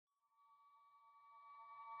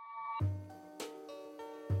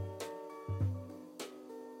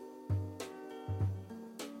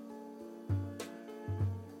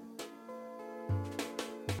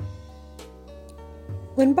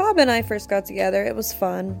When Bob and I first got together, it was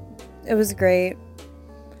fun. It was great.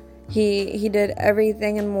 He did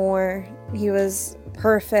everything and more. He was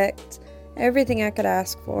perfect. Everything I could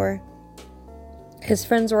ask for. His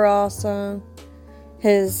friends were awesome.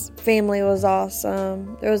 His family was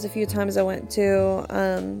awesome. There was a few times I went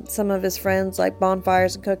to some of his friends, like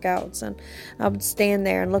bonfires and cookouts, and I would stand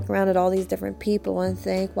there and look around at all these different people and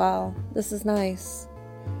think, wow, this is nice.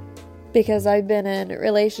 Because I've been in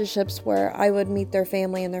relationships where I would meet their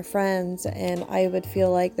family and their friends, and I would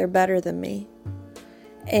feel like they're better than me.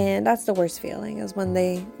 And that's the worst feeling, is when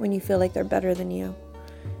you feel like they're better than you.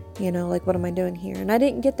 You know, like, what am I doing here? And I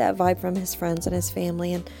didn't get that vibe from his friends and his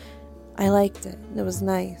family, and I liked it. It was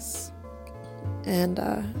nice. And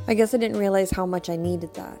I guess I didn't realize how much I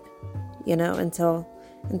needed that, you know, until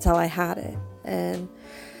I had it. And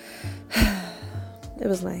it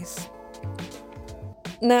was nice.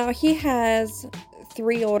 Now, he has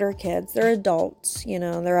 3 older kids. They're adults, you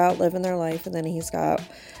know, they're out living their life. And then he's got,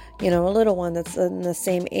 you know, a little one that's in the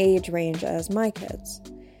same age range as my kids.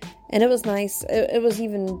 And it was nice. It was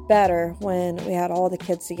even better when we had all the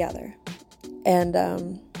kids together.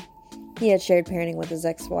 And he had shared parenting with his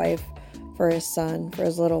ex-wife for his son, for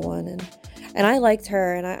his little one. And I liked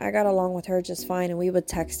her, and I got along with her just fine. And we would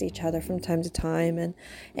text each other from time to time.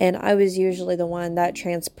 And I was usually the one that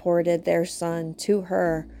transported their son to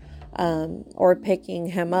her, or picking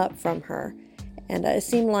him up from her. And it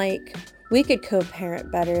seemed like we could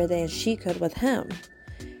co-parent better than she could with him.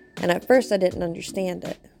 And at first I didn't understand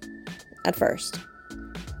it. At first.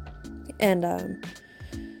 And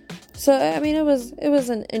so, I mean, it was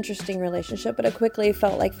an interesting relationship, but it quickly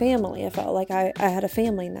felt like family. It felt like I had a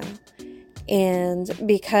family now. And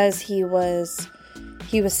because he was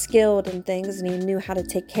skilled in things, and he knew how to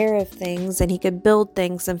take care of things, and he could build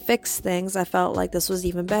things and fix things, I felt like this was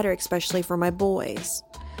even better, especially for my boys.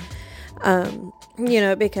 You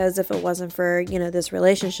know, because if it wasn't for, you know, this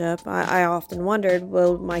relationship, I often wondered,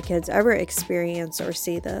 will my kids ever experience or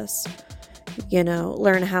see this? You know,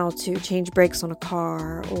 learn how to change brakes on a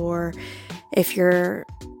car, or if your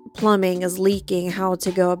plumbing is leaking, how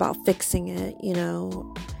to go about fixing it, you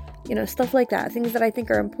know, stuff like that. Things that I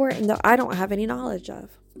think are important that I don't have any knowledge of.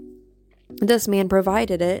 This man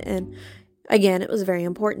provided it, and again, it was very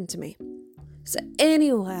important to me. So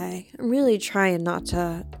anyway, I'm really trying not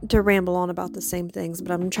to ramble on about the same things,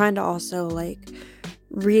 but I'm trying to also, like,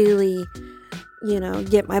 really, you know,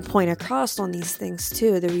 get my point across on these things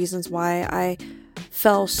too. The reasons why I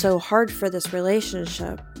fell so hard for this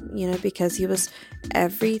relationship, you know, because he was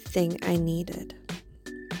everything I needed.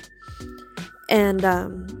 And,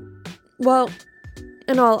 well,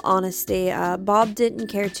 in all honesty, Bob didn't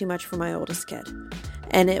care too much for my oldest kid.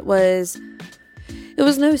 And it was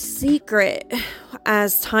no secret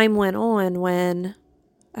as time went on when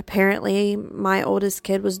apparently my oldest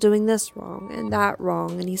kid was doing this wrong and that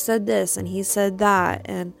wrong, and he said this and he said that,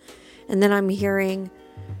 and then I'm hearing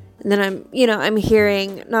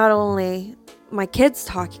not only my kids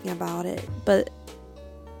talking about it, but,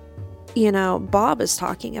 you know, Bob is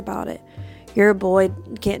talking about it. Your boy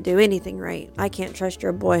can't do anything right. I can't trust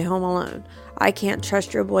your boy home alone. I can't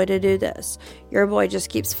trust your boy to do this. Your boy just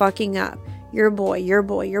keeps fucking up. Your boy.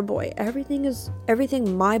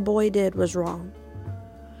 Everything my boy did was wrong.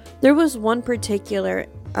 There was one particular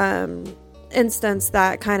instance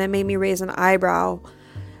that kind of made me raise an eyebrow.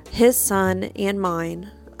 His son and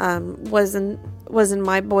mine was in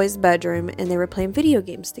my boy's bedroom, and they were playing video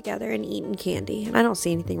games together and eating candy. And I don't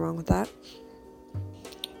see anything wrong with that.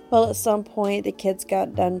 Well, at some point, the kids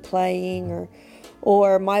got done playing,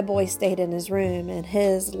 or my boy stayed in his room and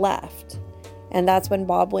his left. And that's when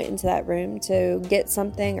Bob went into that room to get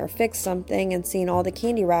something or fix something, and seen all the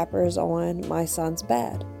candy wrappers on my son's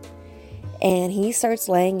bed. And he starts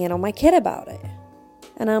laying in on my kid about it.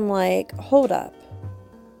 And I'm like, hold up.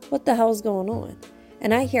 What the hell's going on?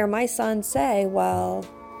 And I hear my son say, well,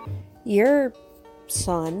 your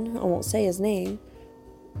son, I won't say his name,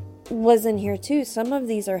 was in here too. Some of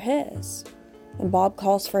these are his. And Bob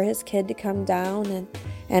calls for his kid to come down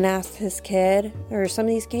and ask his kid, are some of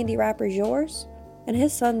these candy wrappers yours? And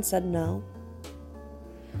his son said no.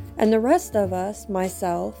 And the rest of us,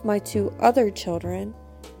 myself, my 2 other children,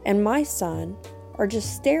 and my son, are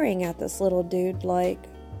just staring at this little dude like,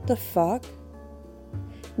 the fuck?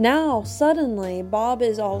 Now, suddenly, Bob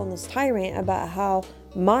is all on this tirade about how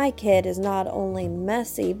my kid is not only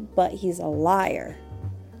messy, but he's a liar.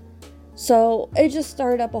 So it just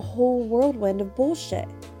started up a whole whirlwind of bullshit.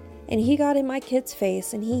 And he got in my kid's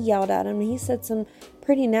face, and he yelled at him, and he said some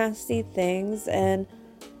pretty nasty things. And,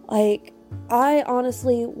 like, I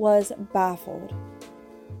honestly was baffled.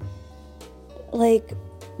 Like,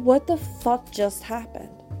 what the fuck just happened?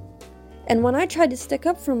 And when I tried to stick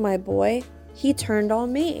up for my boy, he turned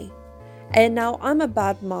on me. And now I'm a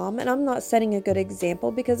bad mom, and I'm not setting a good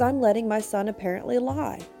example because I'm letting my son apparently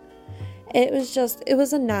lie. It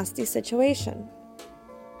was a nasty situation.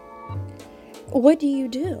 What do you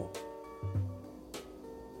do?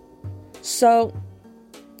 So,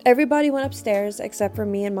 everybody went upstairs except for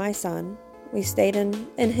me and my son. We stayed in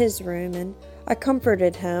his room, and I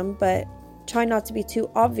comforted him, but try not to be too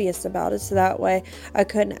obvious about it, so that way I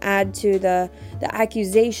couldn't add to the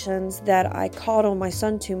accusations that I called on my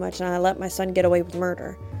son too much and I let my son get away with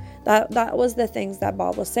murder. That was the things that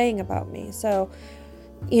Bob was saying about me. So,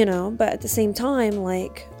 but at the same time,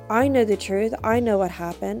 like, I know the truth, I know what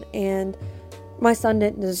happened, and my son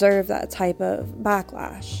didn't deserve that type of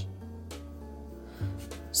backlash.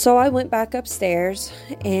 So I went back upstairs,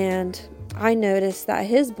 and I noticed that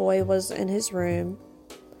his boy was in his room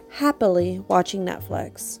happily watching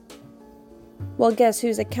Netflix. Well, guess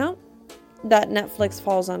whose account that Netflix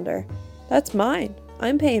falls under? That's mine.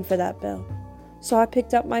 I'm paying for that bill. So I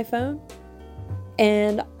picked up my phone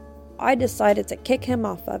and I decided to kick him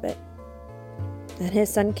off of it. And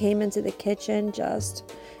his son came into the kitchen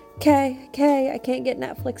just, Kay, I can't get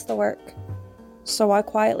Netflix to work. So I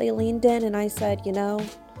quietly leaned in and I said,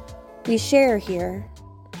 we share here,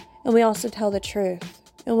 and we also tell the truth.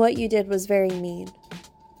 And what you did was very mean.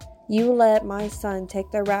 You let my son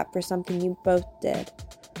take the rap for something you both did.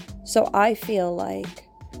 So I feel like,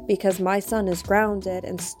 because my son is grounded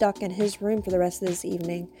and stuck in his room for the rest of this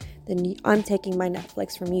evening, then I'm taking my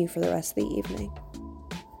Netflix from you for the rest of the evening.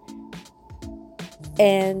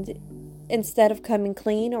 And instead of coming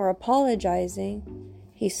clean or apologizing,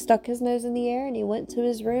 he stuck his nose in the air and he went to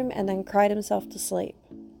his room and then cried himself to sleep.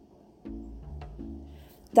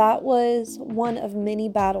 That was one of many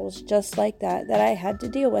battles just like that I had to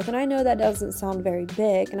deal with. And I know that doesn't sound very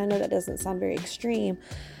big, and I know that doesn't sound very extreme,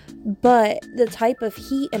 but the type of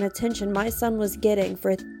heat and attention my son was getting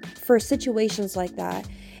for situations like that,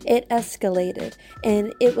 it escalated,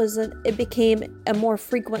 and it became a more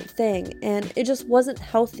frequent thing, and it just wasn't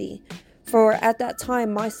healthy. For at that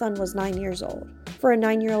time, my son was 9 years old. For a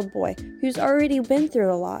 9-year-old boy who's already been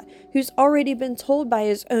through a lot, who's already been told by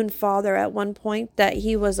his own father at one point that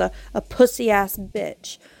he was a pussy-ass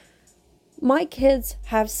bitch. My kids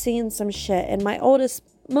have seen some shit, and my oldest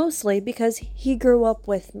mostly because he grew up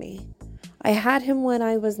with me. I had him when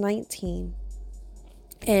I was 19.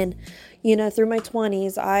 And, through my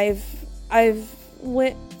 20s, I've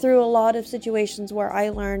went through a lot of situations where I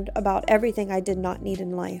learned about everything I did not need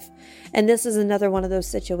in life. And this is another one of those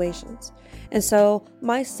situations. And so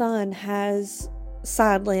my son has,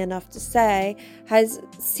 sadly enough to say, has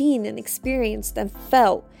seen and experienced and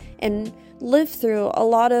felt and lived through a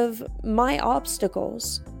lot of my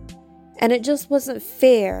obstacles. And it just wasn't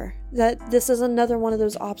fair that this is another one of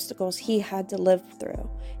those obstacles he had to live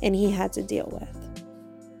through and he had to deal with.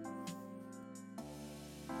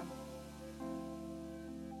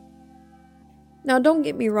 Now, don't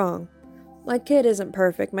get me wrong. My kid isn't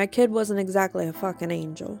perfect. My kid wasn't exactly a fucking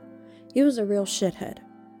angel. He was a real shithead.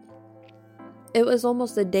 It was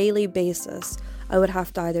almost a daily basis. I would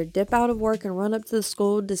have to either dip out of work and run up to the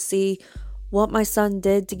school to see what my son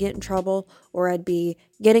did to get in trouble, or I'd be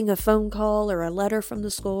getting a phone call or a letter from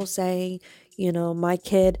the school saying, my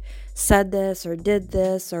kid said this or did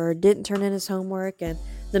this or didn't turn in his homework, and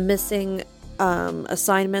the missing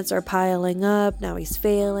assignments are piling up. Now he's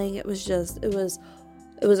failing. It was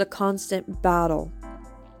a constant battle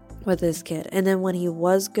with this kid. And then when he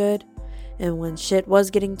was good and when shit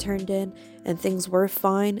was getting turned in and things were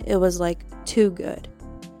fine, it was like too good.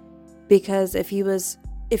 Because if he was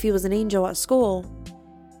an angel at school,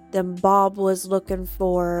 then Bob was looking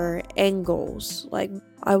for angles. Like,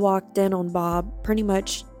 I walked in on Bob pretty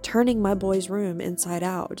much turning my boy's room inside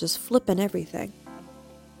out, just flipping everything.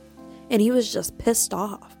 And he was just pissed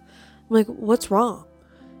off. I'm like, what's wrong?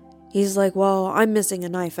 He's like, well, I'm missing a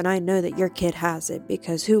knife and I know that your kid has it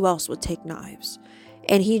because who else would take knives?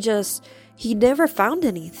 And he never found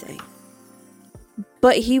anything.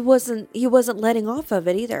 But he wasn't letting off of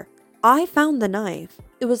it either. I found the knife.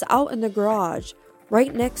 It was out in the garage,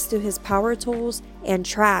 right next to his power tools and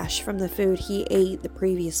trash from the food he ate the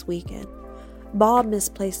previous weekend. Bob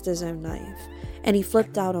misplaced his own knife and he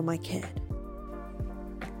flipped out on my kid.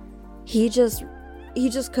 He just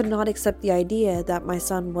could not accept the idea that my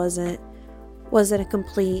son wasn't a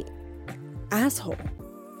complete asshole.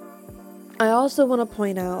 I also want to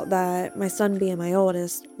point out that my son, being my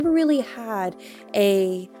oldest, never really had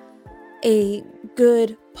a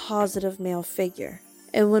good positive male figure.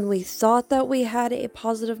 And when we thought that we had a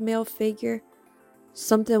positive male figure,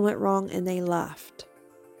 something went wrong and they left.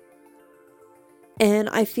 And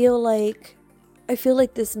I feel like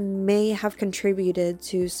this may have contributed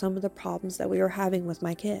to some of the problems that we were having with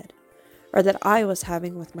my kid, or that I was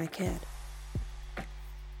having with my kid.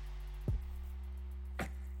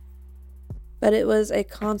 But it was a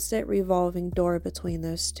constant revolving door between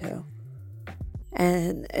those two.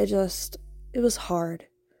 And it was hard.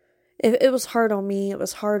 It was hard on me. It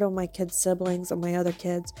was hard on my kid's siblings and my other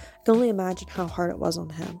kids. I can only imagine how hard it was on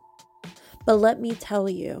him. But let me tell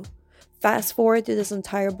you, fast forward through this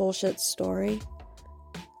entire bullshit story.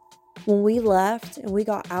 When we left and we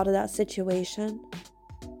got out of that situation,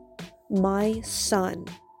 my son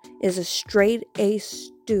is a straight A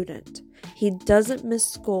student. He doesn't miss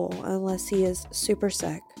school unless he is super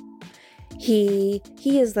sick. He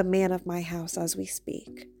is the man of my house as we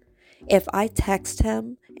speak. If I text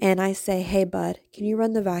him and I say, "Hey bud, can you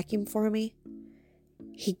run the vacuum for me?"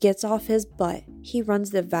 He gets off his butt. He runs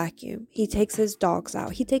the vacuum. He takes his dogs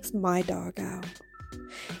out. He takes my dog out.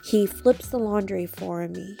 He flips the laundry for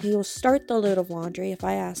me. He will start the load of laundry if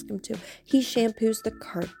I ask him to. He shampoos the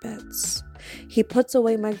carpets. He puts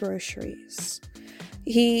away my groceries.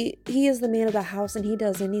 He is the man of the house, and he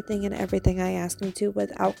does anything and everything I ask him to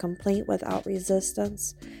without complaint, without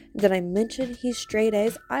resistance. Did I mention he's straight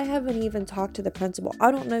A's? I haven't even talked to the principal. I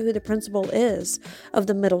don't know who the principal is of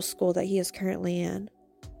the middle school that he is currently in,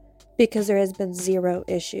 because there has been zero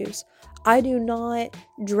issues. I do not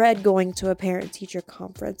dread going to a parent-teacher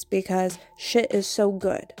conference because shit is so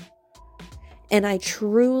good. And I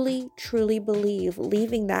truly, truly believe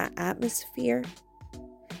leaving that atmosphere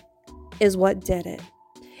is what did it.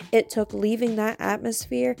 It took leaving that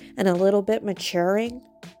atmosphere and a little bit maturing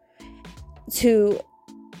to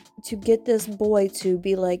get this boy to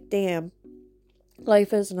be like, damn,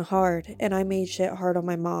 life isn't hard, and I made shit hard on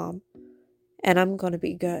my mom, and I'm gonna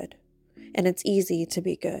be good, and it's easy to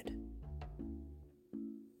be good.